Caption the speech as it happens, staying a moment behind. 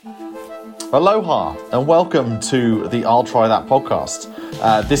Aloha and welcome to the I'll Try That podcast.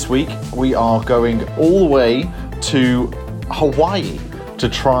 This week we are going all the way to Hawaii to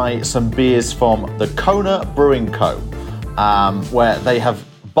try some beers from the Kona Brewing Co., where they have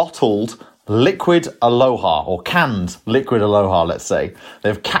bottled liquid Aloha, or canned liquid Aloha, let's say.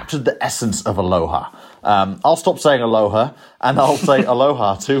 They've captured the essence of Aloha. I'll stop saying aloha and I'll say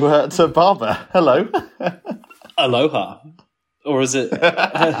aloha to Barbara. Hello. Aloha. Or is it...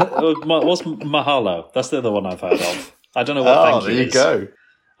 what's mahalo? That's the other one I've heard of. I don't know what thank you there you is. go.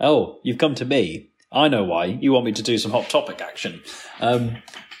 Oh, you've come to me. I know why. You want me to do some hot topic action.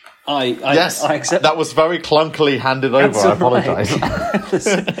 Yes, I accept... that was very clunkily handed over. I apologise.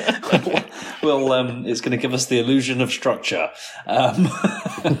 Well, it's going to give us the illusion of structure.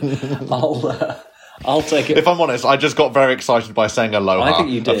 I'll take it. If I'm honest, I just got very excited by saying aloha I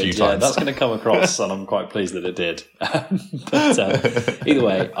think you did, a few times. That's going to come across, and I'm quite pleased that it did. But either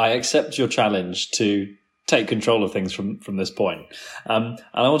way, I accept your challenge to take control of things from this point. And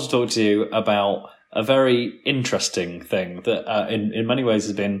I want to talk to you about a very interesting thing that in many ways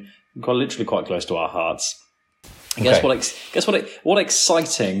has been literally quite close to our hearts. And guess what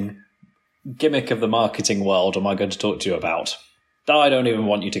exciting gimmick of the marketing world am I going to talk to you about? I don't even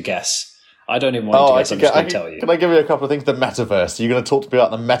want you to guess. I don't even want you to guess. I'm just going to tell you. Can I give you a couple of things? The metaverse. Are you going to talk to me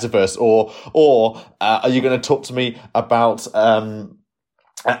about the metaverse, or are you going to talk to me about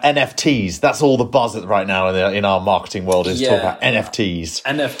NFTs? That's all the buzz right now in our marketing world is talk about NFTs.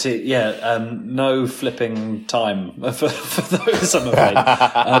 NFT, no flipping time for those, I'm afraid.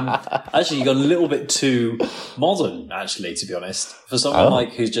 Actually, you got a little bit too modern, actually, to be honest. For someone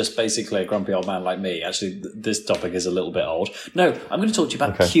who's just basically a grumpy old man like me, actually, this topic is a little bit old. No, I'm going to talk to you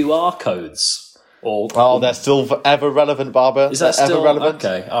about QR codes. They're still forever relevant, Barbara. Is that still relevant?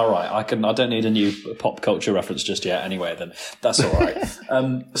 Okay, all right. I don't need a new pop culture reference just yet. Anyway, then that's all right.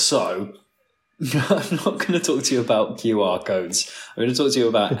 So I'm not going to talk to you about QR codes. I'm going to talk to you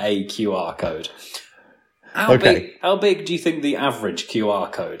about a QR code. How big do you think the average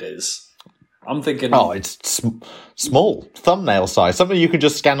QR code is? I'm thinking. Oh, it's small, thumbnail size. Something you can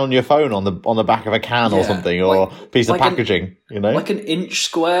just scan on your phone on the back of a can or something, or piece of packaging. Like an inch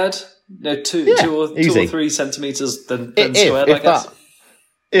squared. No, two or 3 centimetres then squared, I guess.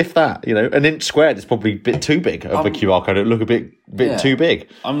 If that, an inch squared is probably a bit too big of a QR code. It look a bit too big.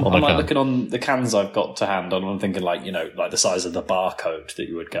 I'm looking on the cans I've got to hand, and I'm thinking like the size of the barcode that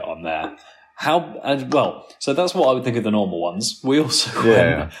you would get on there. So that's what I would think of the normal ones. We also,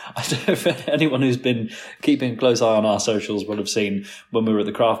 I don't know if anyone who's been keeping a close eye on our socials will have seen when we were at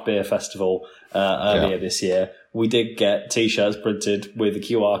the Craft Beer Festival earlier this year, we did get T-shirts printed with a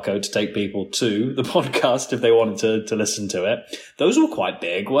QR code to take people to the podcast if they wanted to listen to it. Those were quite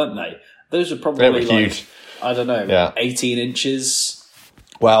big, weren't they? Those were probably huge. I don't know, 18 inches.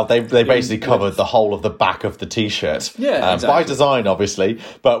 Well, they basically covered the whole of the back of the T-shirt. Yeah, exactly. By design, obviously.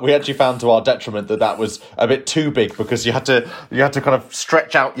 But we actually found to our detriment that was a bit too big because you had to kind of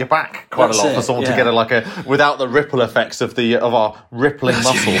stretch out your back quite a lot for someone to get without the ripple effects of our rippling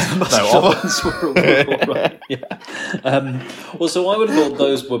muscles. So I would have thought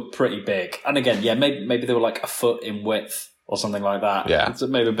those were pretty big. And again, maybe they were like a foot in width or something like that. Yeah. So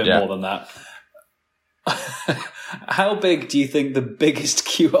maybe a bit more than that. How big do you think the biggest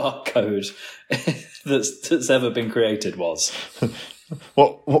QR code that's ever been created was?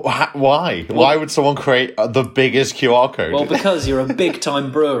 Why? Why would someone create the biggest QR code? Well, because you're a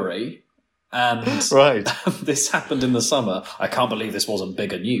big-time brewery, and this happened in the summer. I can't believe this wasn't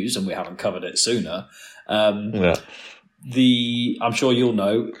bigger news, and we haven't covered it sooner. I'm sure you'll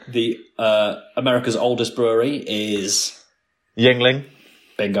know, the America's oldest brewery is... Yuengling.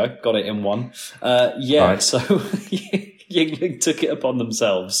 Bingo, got it in one. So Yuengling took it upon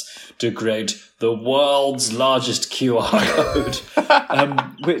themselves to create the world's largest QR code,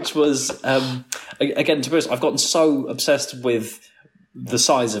 which was, again, to be honest, I've gotten so obsessed with the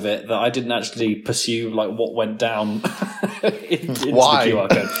size of it that I didn't actually pursue what went down into Why? the QR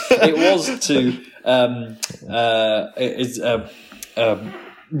code. It was to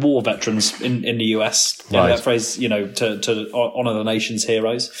war veterans in the US. That phrase, to honour the nation's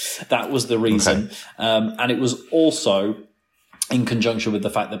heroes. That was the reason. Okay. And it was also in conjunction with the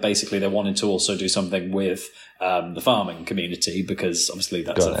fact that basically they wanted to also do something with the farming community, because obviously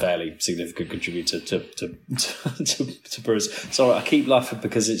that's a fairly significant contributor to brewers. Sorry, I keep laughing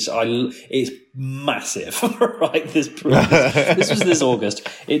because it's massive, right? This was this August.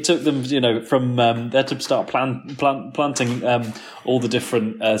 It took them, from they had to start planting all the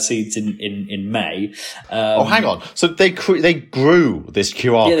different seeds in May. Hang on. So they grew this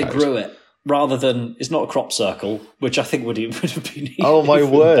QR code. Yeah, they grew it. rather than it's not a crop circle, which I think would have been. Oh my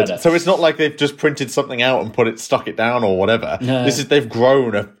word! Better. So it's not like they've just printed something out and stuck it down or whatever. No. They've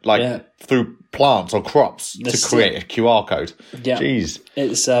grown through plants or crops to create a QR code. Yeah, jeez,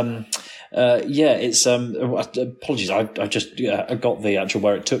 it's apologies. I just got the actual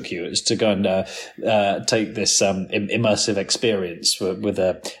where it took you. It's to go and take this immersive experience with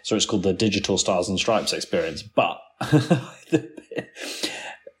so it's called the Digital Stars and Stripes experience. But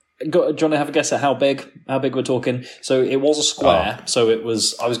do you want to have a guess at how big we're talking? So it was a square. Oh. So it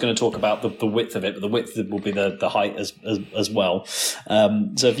was. I was going to talk about the width of it, but the width will be the height as well.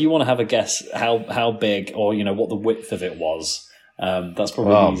 So if you want to have a guess how big or what the width of it was, that's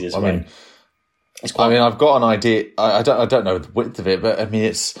probably the easiest way. I've got an idea. I don't know the width of it, but I mean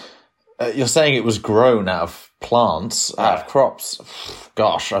it's. You're saying it was grown out of plants, out of crops.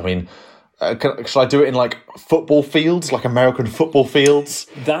 Gosh, I mean. Should I do it in football fields, like American football fields?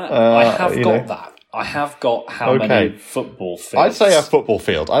 I have got that. I have got how many football fields? I'd say a football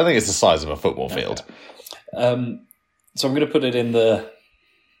field. I think it's the size of a football field. So I'm going to put it in the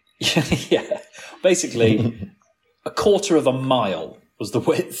basically a quarter of a mile was the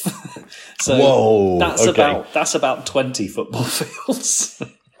width. So whoa, that's about 20 football fields.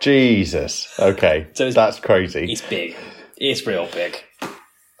 Jesus. Okay, so that's crazy. It's big. It's real big.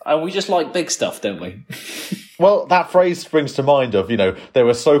 And we just like big stuff, don't we? Well, that phrase springs to mind of, they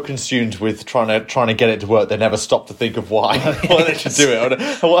were so consumed with trying to get it to work, they never stopped to think of why they should do it.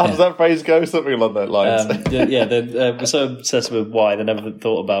 How does that phrase go? Something along that lines. They were so obsessed with why they never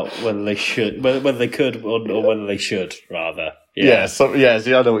thought about whether they should, whether they could or whether they should, rather. Yeah.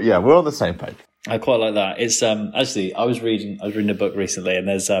 We're on the same page. I quite like that. It's actually I was reading a book recently, and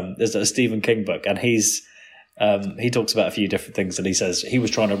there's a Stephen King book, and he talks about a few different things, and he says he was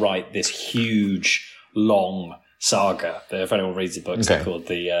trying to write this huge, long saga. If anyone reads the books, they're called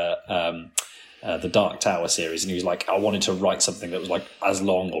the Dark Tower series, and he was like, I wanted to write something that was like as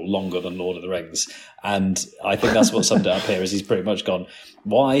long or longer than Lord of the Rings, and I think that's what summed it up here. Is he's pretty much gone,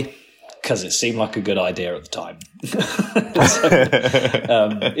 why? Because it seemed like a good idea at the time.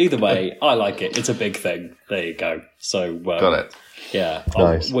 So, either way, I like it. It's a big thing. There you go. So got it. Yeah,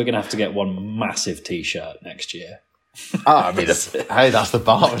 nice. We're going to have to get one massive T-shirt next year. I mean, that's the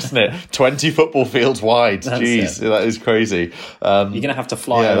bar, isn't it? 20 football fields wide. Jeez, that is crazy. You're going to have to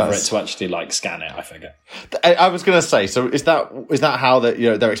fly over it to actually scan it, I figure. I was going to say, so is that how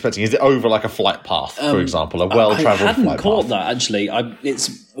they're expecting? Is it over like a flight path, for example, a well-traveled flight path? I hadn't caught that, actually.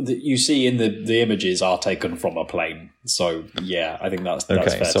 You see in the images are taken from a plane. So, yeah, I think that's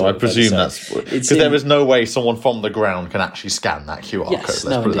okay. Fair so I presume that's... Because there is no way someone from the ground can actually scan that QR code. Let's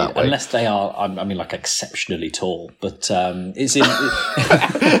put it that way. Unless they are, exceptionally tall. But it's in...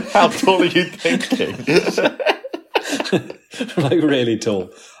 How tall are you thinking? Really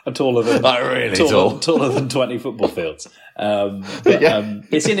tall. I'm taller than... Taller than 20 football fields.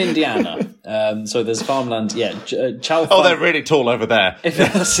 It's in Indiana. So there's farmland. Yeah. They're really tall over there.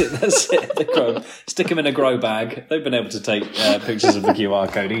 That's it. They stick them in a grow bag. They've been able to take pictures of the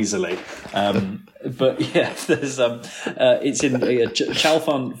QR code easily. But yeah, there's it's in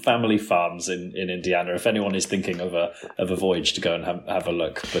Chalfont Family Farms in Indiana. If anyone is thinking of a voyage to go and have a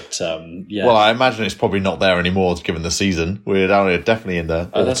look, but yeah. Well, I imagine it's probably not there anymore given the season. We're down here definitely in the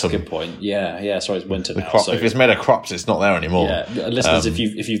autumn. That's a good point. Yeah. Sorry, it's winter now. So if it's made of crops, it's not there anymore. Yeah, listeners, if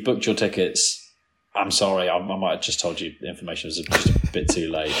you've booked your tickets. I'm sorry, I might have just told you the information was just a bit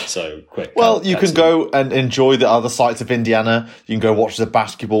too late. So quick. Well, you can go and enjoy the other sites of Indiana. You can go watch the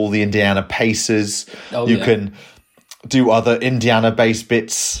basketball, the Indiana Pacers. You can do other Indiana-based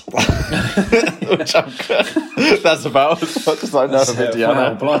bits. Which that's about as much as I know of Indiana.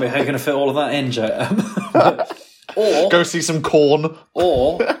 Wow, blimey, how are you going to fit all of that in, Joe? Or go see some corn.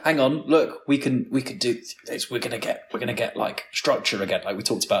 Or hang on, look, we can do this. We're gonna get like structure again, like we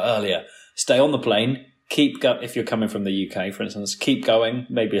talked about earlier. Stay on the plane, if you're coming from the UK, for instance, keep going,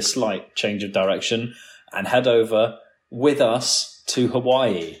 maybe a slight change of direction, and head over with us to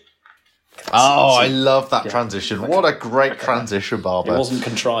Hawaii. I love that transition. What a great transition, Barbara. It wasn't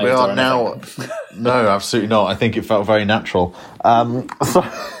contrived. We are now... No, absolutely not. I think it felt very natural. So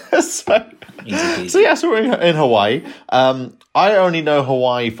we're in Hawaii. I only know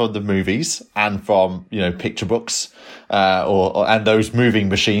Hawaii from the movies and from picture books and those moving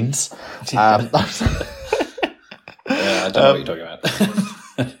machines. I don't know what you're talking about.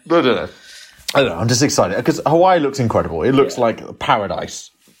 No. I don't know. I'm just excited because Hawaii looks incredible. It looks like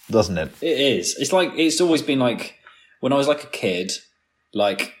paradise, doesn't it? It is. It's always been like when I was like a kid,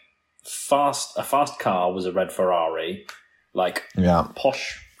 like a fast car was a red Ferrari,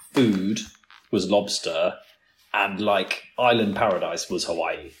 posh food was lobster, and like island paradise was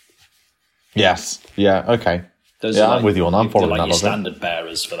Hawaii. Yes. Yeah. Okay. Those yeah, are I'm with you on. I'm following like that your logic. standard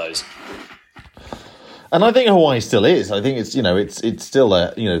bearers for those. And I think Hawaii still is. I think it's it's still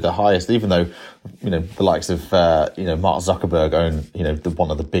the highest, even though the likes of Mark Zuckerberg own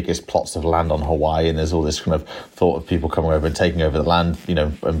one of the biggest plots of land on Hawaii, and there's all this kind of thought of people coming over and taking over the land,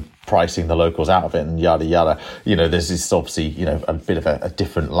 and pricing the locals out of it and yada yada. There's this obviously a bit of a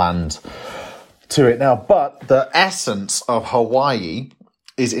different land to it now, but the essence of Hawaii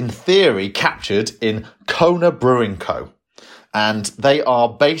is in theory captured in Kona Brewing Co. And they are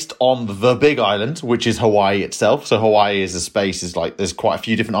based on the Big Island, which is Hawaii itself. So Hawaii is a space, there's quite a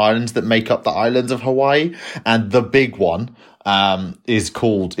few different islands that make up the islands of Hawaii. And the big one,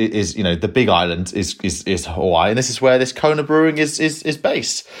 the Big Island is Hawaii. And this is where this Kona Brewing is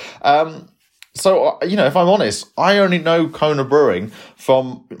based. So, if I'm honest, I only know Kona Brewing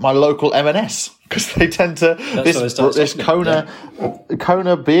from my local M&S because they tend to, this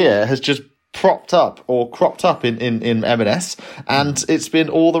Kona beer has just cropped up in M&S, and it's been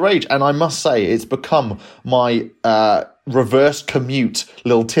all the rage. And I must say, it's become my reverse commute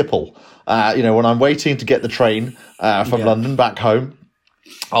little tipple. When I'm waiting to get the train from London back home,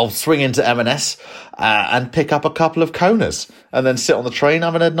 I'll swing into M&S and pick up a couple of Konas, and then sit on the train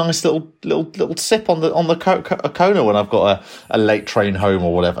having a nice little sip on the Kona when I've got a late train home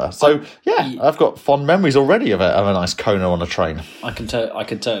or whatever. So I've got fond memories already of a nice Kona on a train. I can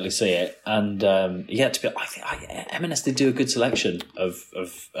totally see it, and I think M&S, they do a good selection of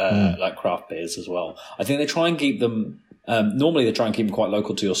like craft beers as well. I think they try and keep them. Normally they try and keep them quite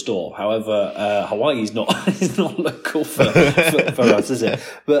local to your store. However, Hawaii is not local for us, is it?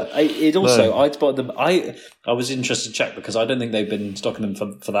 But it also, no. I'd spotted them. I was interested to check because I don't think they've been stocking them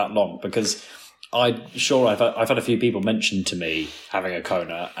for that long, because I've had a few people mention to me having a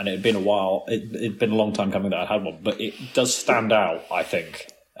Kona, and it had been a while. It'd been a long time coming that I'd had one, but it does stand out, I think.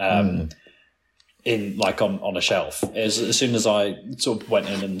 In like on a shelf. As soon as I sort of went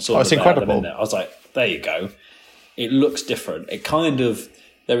in and saw it's incredible. In there, I was like, there you go. It looks different. It kind of,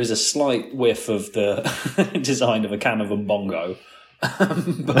 there is a slight whiff of the design of a can of Umbongo.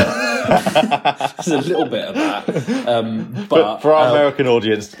 But there's a little bit of that. But for our American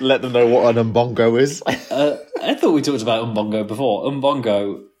audience, let them know what an Umbongo is. I thought we talked about Umbongo before.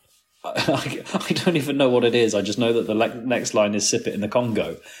 Umbongo, I don't even know what it is. I just know that the next line is "Sip it in the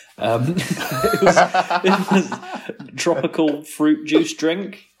Congo." It was tropical fruit juice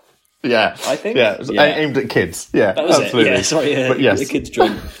drink. Yeah, I think. Yeah, aimed at kids. Yeah, that was absolutely. It. Yeah, sorry, but yes, the kids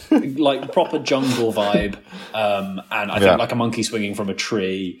drink, like proper jungle vibe, and I think like a monkey swinging from a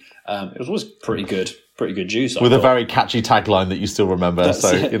tree. It was pretty good juice. With a very catchy tagline that you still remember.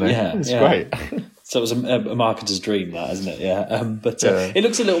 It's great. So it was a marketer's dream, that, isn't it? Yeah, it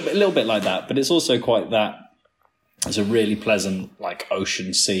looks a little bit like that, but it's also quite that. It's a really pleasant, like,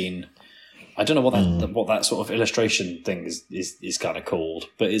 ocean scene. I don't know what that sort of illustration thing is kind of called,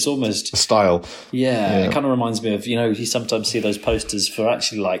 but it's almost a style. Yeah, it kind of reminds me of, you sometimes see those posters for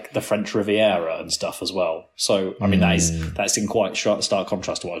actually like the French Riviera and stuff as well. So I mean that's in quite stark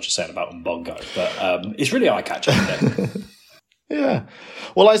contrast to what I was just saying about Umbongo, but it's really eye catching. Yeah,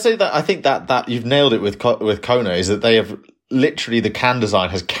 well, I think that you've nailed it with Kona, is that they have. Literally, the can design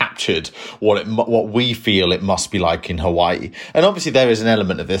has captured what we feel it must be like in Hawaii. And obviously there is an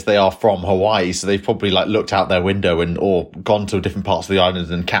element of this. They are from Hawaii, so they've probably like looked out their window or gone to different parts of the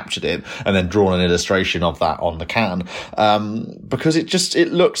island and captured it and then drawn an illustration of that on the can. Because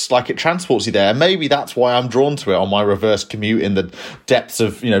it looks like it transports you there. And maybe that's why I'm drawn to it on my reverse commute in the depths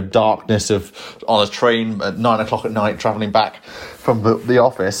of, darkness on a train at 9 o'clock at night, traveling back from the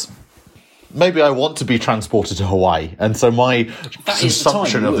office. Maybe I want to be transported to Hawaii, and so my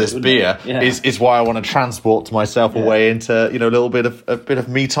consumption of this beer is why I want to transport myself away into a bit of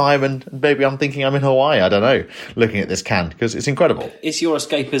me time, and maybe I'm thinking I'm in Hawaii. I don't know. Looking at this can, because it's incredible. It's your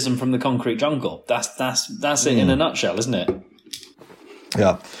escapism from the concrete jungle. That's it in a nutshell, isn't it?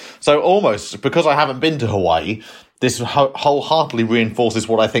 Yeah. So almost because I haven't been to Hawaii, this wholeheartedly reinforces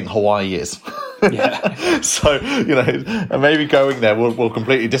what I think Hawaii is. Yeah. So, maybe going there will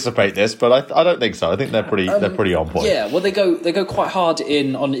completely dissipate this, but I don't think so. I think they're pretty on point. Yeah, well, they go quite hard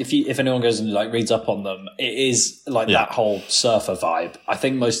in on if anyone goes and like reads up on them, it is like that whole surfer vibe. I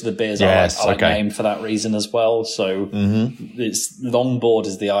think most of the beers are named for that reason as well. So it's Longboard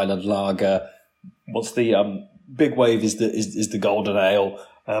is the Island Lager. What's the Big Wave is the Golden Ale.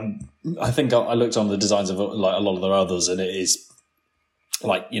 I think I looked on the designs of like a lot of their others, and it is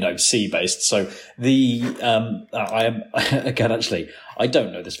like, sea based. So I am again, actually, I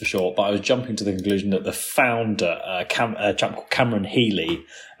don't know this for sure, but I was jumping to the conclusion that the founder, a chap called Cameron Healy,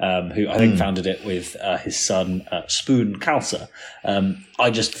 who I think founded it with his son Spoon Kalsa. I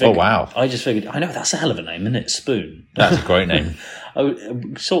just figured, I know that's a hell of a name, isn't it? Spoon. That's a great name. I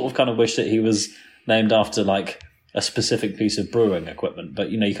sort of kind of wish that he was named after like a specific piece of brewing equipment, but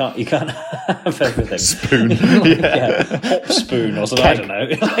you can't have everything. Spoon, hop spoon or something. Keg. I don't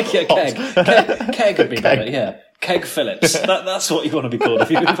know. Keg would be better. Yeah, Keg Phillips. That's what you want to be called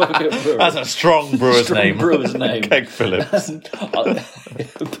if you want to be a brewer. That's a strong brewer's name. Keg Phillips.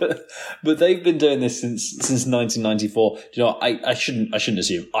 But they've been doing this since 1994. I shouldn't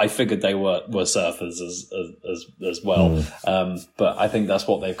assume. I figured they were surfers as well. But I think that's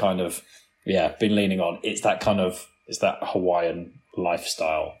what they've kind of been leaning on. It's that Hawaiian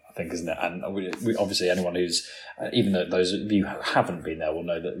lifestyle, I think, isn't it? And we obviously, anyone who's, even though those of you who haven't been there will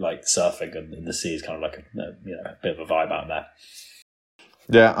know that like surfing and the sea is kind of like a bit of a vibe out there.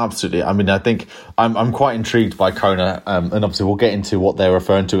 Yeah, absolutely. I mean, I think I'm quite intrigued by Kona, and obviously we'll get into what they're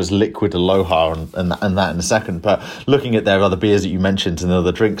referring to as liquid aloha and that in a second. But looking at their other beers that you mentioned and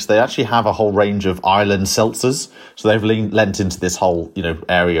other drinks, they actually have a whole range of island seltzers. So they've lent into this whole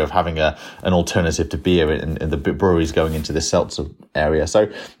area of having an alternative to beer, and the breweries going into this seltzer area.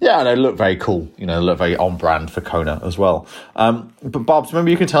 So yeah, they look very cool. They look very on brand for Kona as well. But Barbs,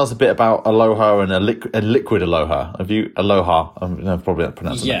 maybe you can tell us a bit about Aloha and a liquid Aloha. Have you Aloha? I've probably not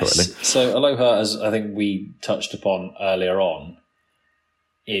pronounced it correctly. So Aloha, as I think we touched upon earlier on,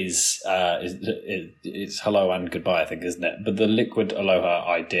 is hello and goodbye, I think, isn't it? But the liquid Aloha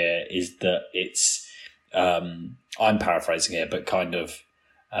idea is that it's I'm paraphrasing here, but kind of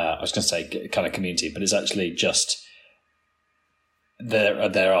I was going to say kind of community, but it's actually just there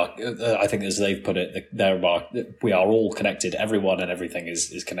are I think, as they've put it, we are all connected. Everyone and everything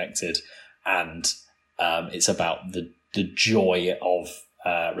is connected, and it's about the joy of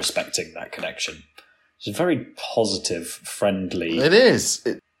respecting that connection. It's a very positive, friendly. It is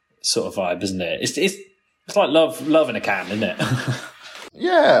sort of vibe, isn't it? It's like love in a can, isn't it?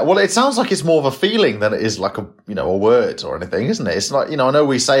 Yeah, well, it sounds like it's more of a feeling than it is like a word or anything, isn't it? It's like, I know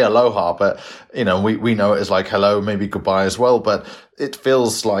we say aloha, but we know it as like hello, maybe goodbye as well. But it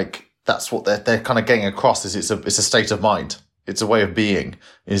feels like that's what they're kind of getting across. Is it's a state of mind. It's a way of being.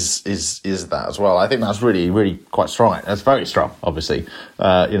 Is that as well? I think that's really, really quite strong. That's very strong, obviously.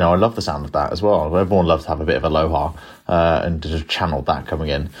 I love the sound of that as well. Everyone loves to have a bit of aloha and to just channel that coming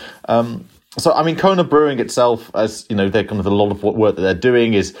in. So, I mean, Kona Brewing itself, as they're kind of a lot of work that they're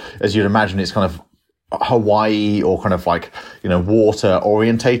doing is, as you'd imagine, it's kind of Hawaii or kind of like, water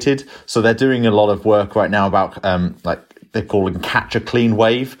orientated. So they're doing a lot of work right now about, they're calling Catch a Clean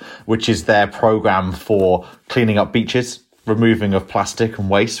Wave, which is their program for cleaning up beaches, removing of plastic and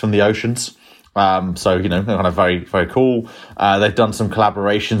waste from the oceans. So, they're kind of very, very cool. They've done some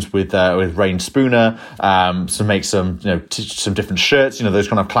collaborations with Rain Spooner, to make some, some different shirts, those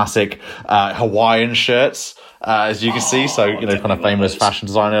kind of classic, Hawaiian shirts, as you can see. So, kind of famous fashion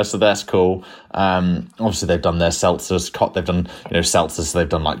designer. So that's cool. Obviously they've done their seltzers, they've done, seltzers, so they've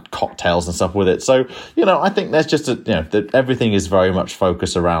done like cocktails and stuff with it. So, I think there's just everything is very much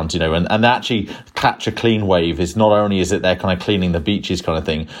focused around, and actually Catch a Clean Wave is not only is it they're kind of cleaning the beaches kind of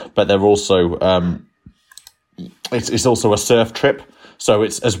thing, but they're also, it's also a surf trip. So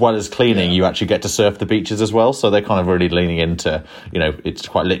it's, as well as cleaning, you actually get to surf the beaches as well. So they're kind of really leaning into, it's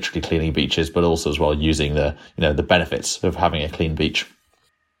quite literally cleaning beaches, but also as well using the, the benefits of having a clean beach.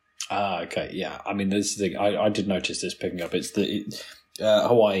 Okay. Yeah. I mean, this is the thing. I did notice this picking up. It's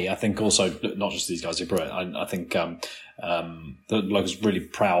Hawaii, I think, also not just these guys who brew it. I think the locals really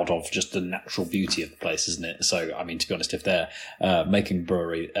proud of just the natural beauty of the place, isn't it? So, I mean, to be honest, if they're making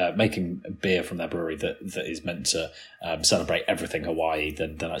beer from their brewery that is meant to celebrate everything Hawaii,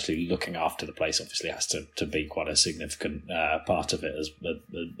 then actually looking after the place obviously has to be quite a significant part of it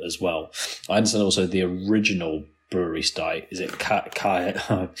as well. I understand also the original brewery style, is it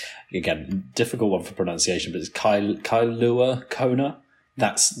again, difficult one for pronunciation, but it's Kailua Kona.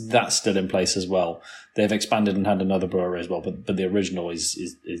 That's still in place as well. They've expanded and had another brewery as well, but the original is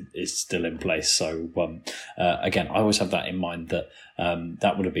still in place. So again, I always have that in mind that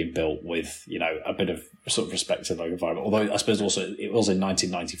that would have been built with a bit of sort of respect to the local environment. Although I suppose also it was in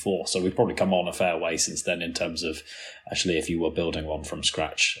 1994, so we've probably come on a fair way since then in terms of actually if you were building one from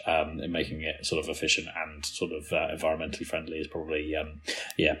scratch and making it sort of efficient and sort of environmentally friendly is probably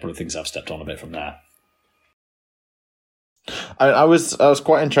probably things I've stepped on a bit from there. I was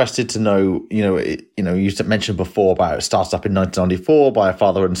quite interested to know, you mentioned before about it started up in 1994 by a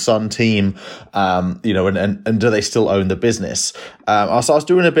father and son team, and do they still own the business? So I was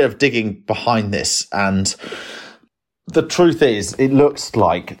doing a bit of digging behind this, and the truth is, it looks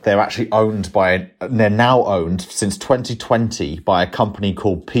like they're now owned since 2020 by a company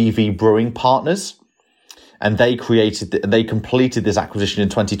called PV Brewing Partners. And they completed this acquisition in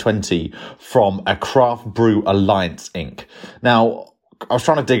 2020 from a Craft Brew Alliance Inc. Now, I was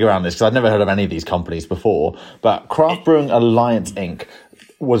trying to dig around this because I'd never heard of any of these companies before, but Craft Brewing Alliance Inc.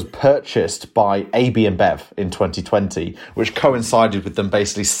 was purchased by AB InBev in 2020, which coincided with them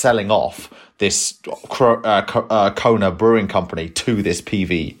basically selling off this Kona Brewing Company to this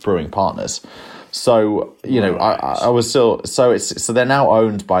PV Brewing Partners. So, I was still, so they're now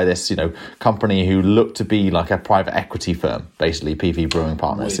owned by this, company who look to be like a private equity firm. Basically, PV Brewing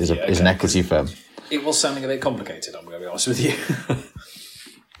Partners is an equity firm. It was sounding a bit complicated, I'm going to be honest with you.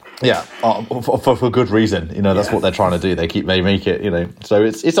 Yeah, for good reason. That's what they're trying to do. They make it, so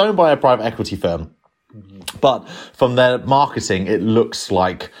it's owned by a private equity firm. But from their marketing, it looks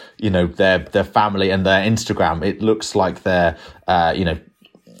like, their family and their Instagram, it looks like they're,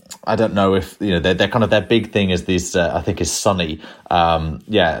 I don't know if they're kind of their big thing is this. I think is Sonny.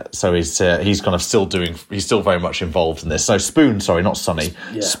 So he's kind of he's still very much involved in this. So Spoon, sorry, not Sonny.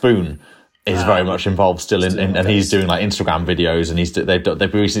 Yeah. Spoon is very much involved still in and he's doing like Instagram videos, and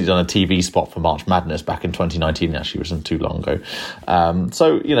they've recently done a TV spot for March Madness back in 2019. Actually, which wasn't too long ago.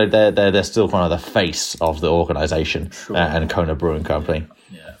 So they're still kind of the face of the organisation and Kona Brewing Company.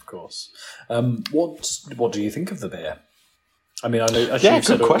 Yeah, of course. What do you think of the beer? I mean, I know.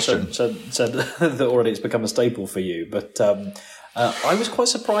 Actually, good question. Said that already. It's become a staple for you, but I was quite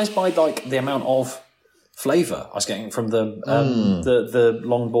surprised by the amount of flavour I was getting from the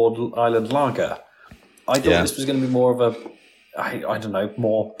Longboard Island Lager. I thought this was going to be more of I don't know,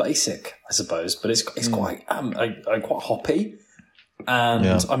 more basic, I suppose, but it's quite quite hoppy,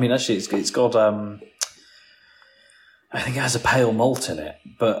 and I mean, actually, it's got I think it has a pale malt in it,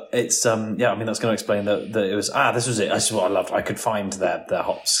 but it's I mean, that's going to explain that it was this was it. This is what I loved. I could find their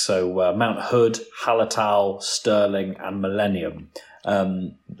hops. So Mount Hood, Hallertau, Sterling, and Millennium.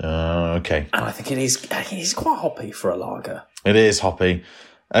 Okay. And I think it is quite hoppy for a lager. It is hoppy.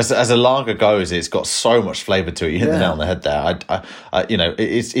 As a lager goes, it's got so much flavour to it. You hit the nail on the head there.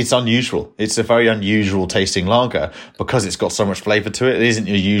 It's unusual. It's a very unusual tasting lager because it's got so much flavour to it. It isn't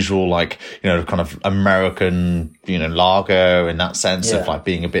your usual kind of American lager in that sense of like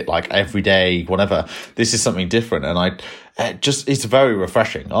being a bit like everyday whatever. This is something different, and it's very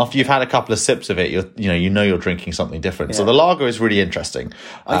refreshing. After you've had a couple of sips of it, you're drinking something different. Yeah. So the lager is really interesting.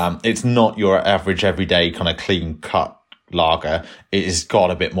 It's not your average everyday kind of clean cut lager. It has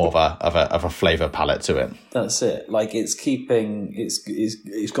got a bit more of a flavour palette to it. That's it. Like it's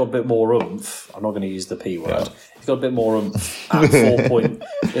got a bit more oomph. I'm not going to use the P word. Yeah. It's got a bit more oomph at 4.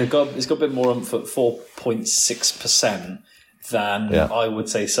 It's got a bit more oomph at 4.6% than I would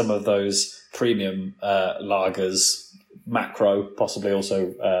say some of those premium lagers, macro, possibly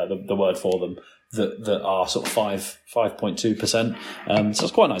also the word for them. That are sort of 5.2%. So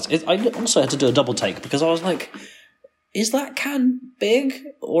it's quite nice. I also had to do a double take because I was like, is that can big,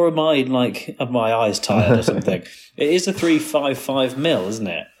 or am my eyes tired or something? It is a 355 ml, isn't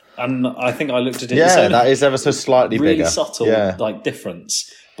it? And I think I looked at it. Yeah, that is ever so slightly really bigger. Really subtle,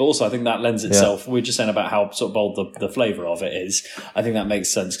 difference. But also, I think that lends itself. We were just saying about how sort of bold the flavour of it is. I think that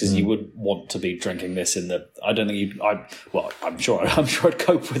makes sense because you would want to be drinking this in the. I don't think I'm sure I'd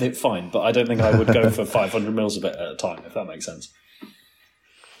cope with it fine, but I don't think I would go for 500 mils of it at a time, if that makes sense.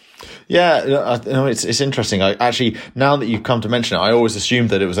 Yeah, it's interesting. I actually, now that you've come to mention it, I always assumed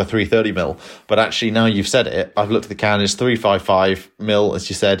that it was a 330 ml, but actually now you've said it, I've looked at the can, it's 355 ml, as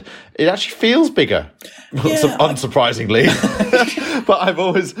you said. It actually feels bigger, unsurprisingly. But I've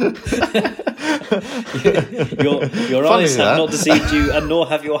always... your eyes have not deceived you, and nor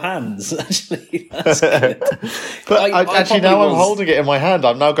have your hands. Actually, that's good. But now I'm holding it in my hand.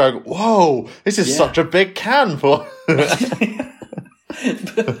 I'm now going, whoa, this is such a big can for... but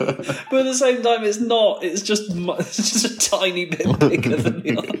at the same time, it's not. It's just a tiny bit bigger than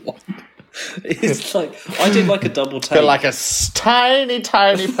the other one. It's like I did a double take. You're like a tiny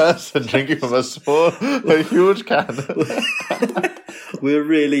person drinking from a huge can. We're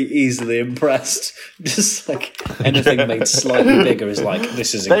really easily impressed. Just anything made slightly bigger is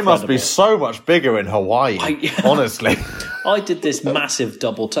this is incredible. They must be so much bigger in Hawaii. Honestly, I did this massive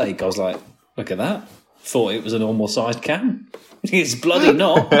double take. I was like, look at that. Thought it was a normal sized can. It's bloody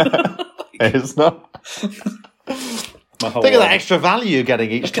not. It's not. Think of that extra value you're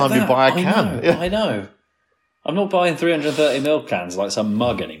getting each time you buy a can. I know. I'm not buying 330ml cans like some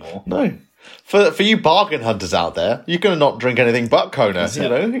mug anymore. No. For you bargain hunters out there, you're going to not drink anything but Kona. You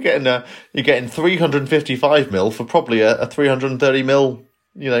know, you're getting 355ml for probably a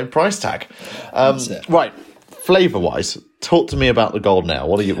 330ml price tag. Right, flavour wise, talk to me about the Golden Ale.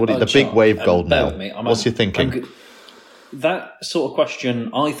 What are the big wave Golden Ale? What's your thinking? That sort of question,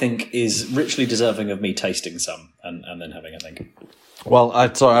 I think, is richly deserving of me tasting some and then having a think. Well, I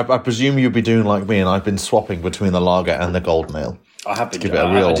presume you'd be doing like me, and I've been swapping between the lager and the Golden Ale. I have been.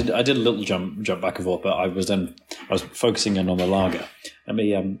 I did a little jump back and forth, but I was focusing in on the lager. Let me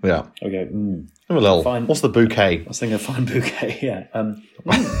yeah. Okay. A little. What's the bouquet? I was thinking a fine bouquet. Yeah.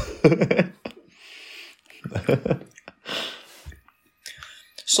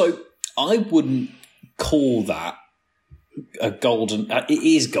 So I wouldn't call that a golden. It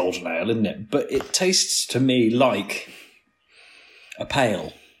is golden ale, isn't it? But it tastes to me like a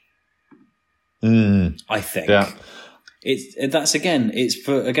pale. I think. Yeah. It's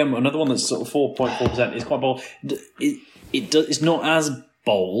for another one that's sort of 4.4%. It's quite bold. It's not as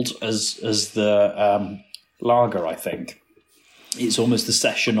bold as the lager. I think it's almost the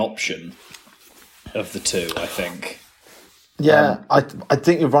session option of the two. I think. Yeah, I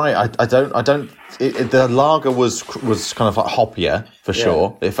think you're right. The lager was kind of like hoppier for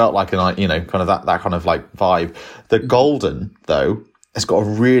sure. It felt like kind of that kind of like vibe. The golden though, it's got a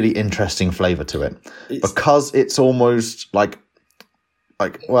really interesting flavour to it because it's almost like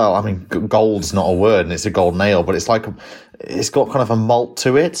well, I mean, gold's not a word and it's a golden ale, but it's got kind of a malt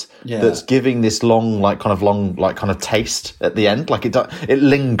to it that's giving this long taste at the end. Like it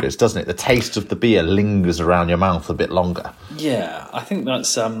lingers, doesn't it? The taste of the beer lingers around your mouth a bit longer. Yeah, I think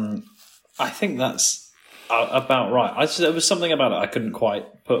that's about right. There was something about it I couldn't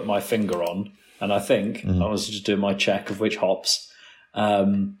quite put my finger on, and I think I was just doing my check of which hops. Where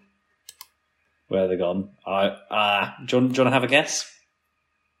are they gone? Do you want to have a guess?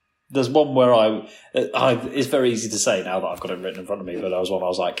 There's one where it's very easy to say now that I've got it written in front of me, but there was one I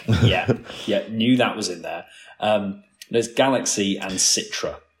was like, knew that was in there. There's Galaxy and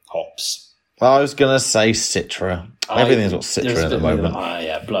Citra hops. I was going to say Citra. Everything's got Citra at the moment.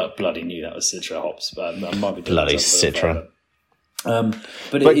 Bloody knew that was Citra hops. I might be bloody Citra.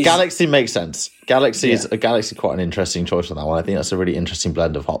 But Galaxy makes sense. Galaxy is quite an interesting choice on that one. I think that's a really interesting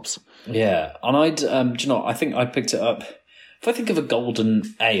blend of hops. Yeah, and I think I picked it up. If I think of a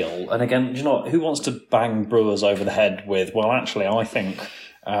golden ale, and again, who wants to bang brewers over the head with, well, actually, I think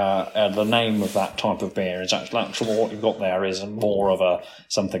the name of that type of beer is actually what you've got there is more of a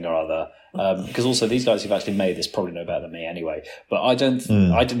something or other. Because also these guys who've actually made this probably know better than me anyway. But I didn't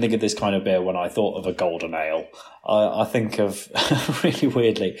think of this kind of beer when I thought of a golden ale. I think of really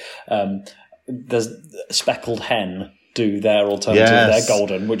weirdly, there's Speckled Hen do their alternative, their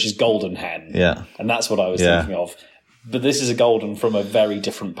golden, which is Golden Hen. Yeah, and that's what I was thinking of. But this is a golden from a very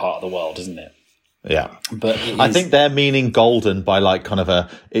different part of the world, isn't it? Yeah, but I think they're meaning golden by like kind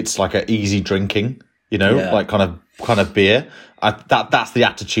of it's like a easy drinking, like kind of beer. That's the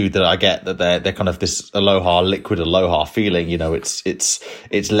attitude that I get, that they're kind of this liquid aloha feeling.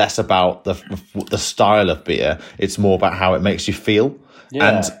 It's less about the style of beer. It's more about how it makes you feel.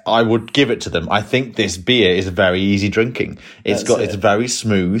 Yeah. And I would give it to them. I think this beer is very easy drinking. It's very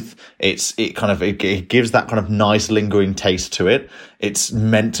smooth. It gives that kind of nice lingering taste to it. It's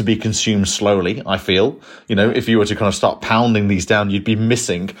meant to be consumed slowly, I feel. If you were to kind of start pounding these down, you'd be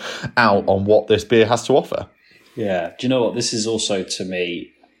missing out on what this beer has to offer. Yeah. Do you know what? This is also, to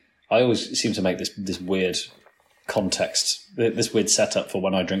me, I always seem to make this weird context, this weird setup for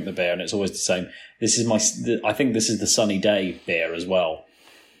when I drink the beer, and it's always the same. I think this is the sunny day beer as well.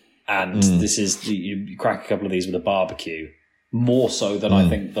 And this is, you crack a couple of these with a barbecue, more so than I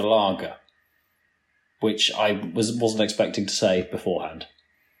think the lager, which I wasn't expecting to say beforehand.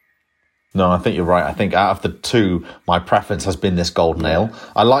 No, I think you're right. I think out of the two, my preference has been this golden ale.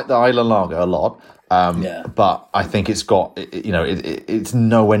 I like the Isla Lager a lot. But I think it's got, it's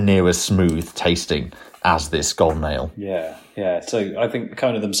nowhere near as smooth tasting as this golden ale. Yeah. So I think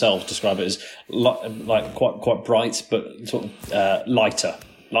Kona themselves describe it as like quite bright, but sort of lighter,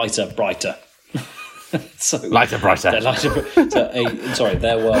 brighter. Lighter, brighter.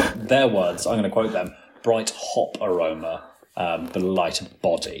 Their words. I'm going to quote them: bright hop aroma, but lighter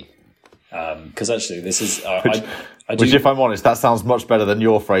body. Because actually, this is which, if I'm honest, that sounds much better than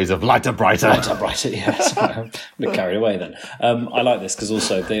your phrase of lighter, brighter. Lighter, brighter. Yes, I'm a bit carried away then. I like this because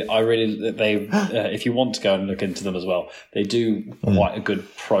also if you want to go and look into them as well, they do quite a good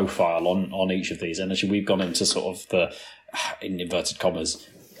profile on each of these. And actually, we've gone into sort of the, in inverted commas,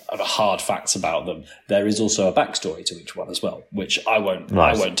 hard facts about them, there is also a backstory to each one as well, which I won't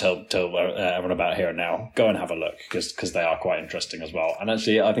tell everyone about here and now. Go and have a look because they are quite interesting as well. And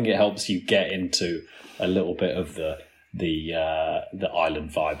actually, I think it helps you get into a little bit of the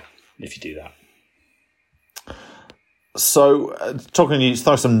island vibe if you do that. So,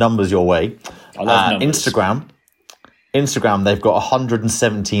 throw some numbers your way. I love numbers. Instagram, they've got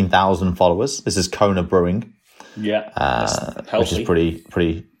 117,000 followers. This is Kona Brewing. Yeah, which is pretty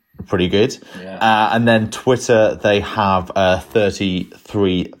good. Yeah. And then Twitter, they have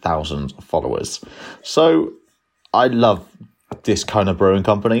 33,000 followers. So I love this Kona Brewing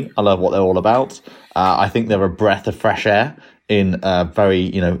Company. I love what they're all about. I think they're a breath of fresh air in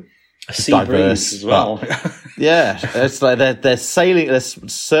very, diverse as well. Yeah, it's like they're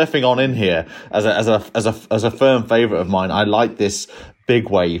surfing on in here as a firm favourite of mine. I like this Big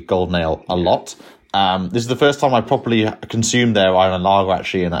Wave Golden Ale a lot. This is the first time I properly consumed their Island Lager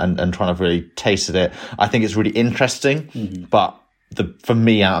actually, and trying to really tasted it. I think it's really interesting, but for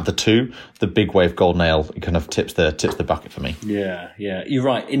me, out of the two, the Big Wave Golden Ale kind of tips the bucket for me. Yeah, you're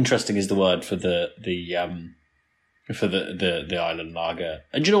right. Interesting is the word for the Island Lager.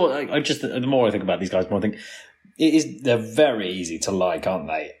 And do you know what? I just the more I think about these guys, the more I think they're very easy to like, aren't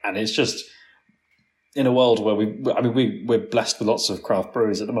they? And it's just in a world where we're blessed with lots of craft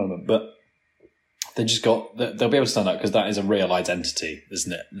breweries at the moment, but they just they'll be able to stand out because that is a real identity,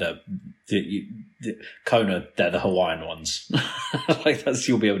 isn't it? The Kona, they're the Hawaiian ones. Like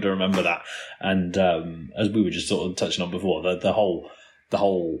you'll be able to remember that. And as we were just sort of touching on before, the whole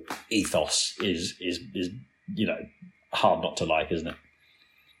ethos is hard not to like, isn't it?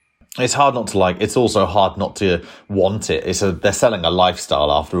 It's hard not to like. It's also hard not to want it. They're selling a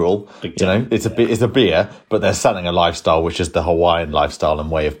lifestyle after all. It's a beer, but they're selling a lifestyle, which is the Hawaiian lifestyle and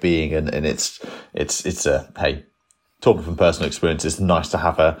way of being. And it's hey, talking from personal experience, it's nice to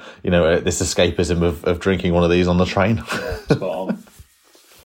have this escapism of drinking one of these on the train. Yeah, spot on.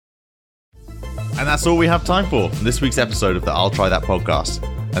 And that's all we have time for this week's episode of the I'll Try That podcast.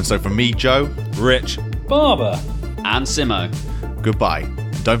 And so from me, Joe, Rich, Barbara, and Simo, goodbye.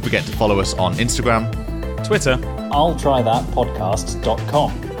 Don't forget to follow us on Instagram, Twitter, I'll try that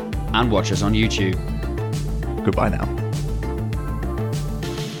podcast.com, and watch us on YouTube. Goodbye now.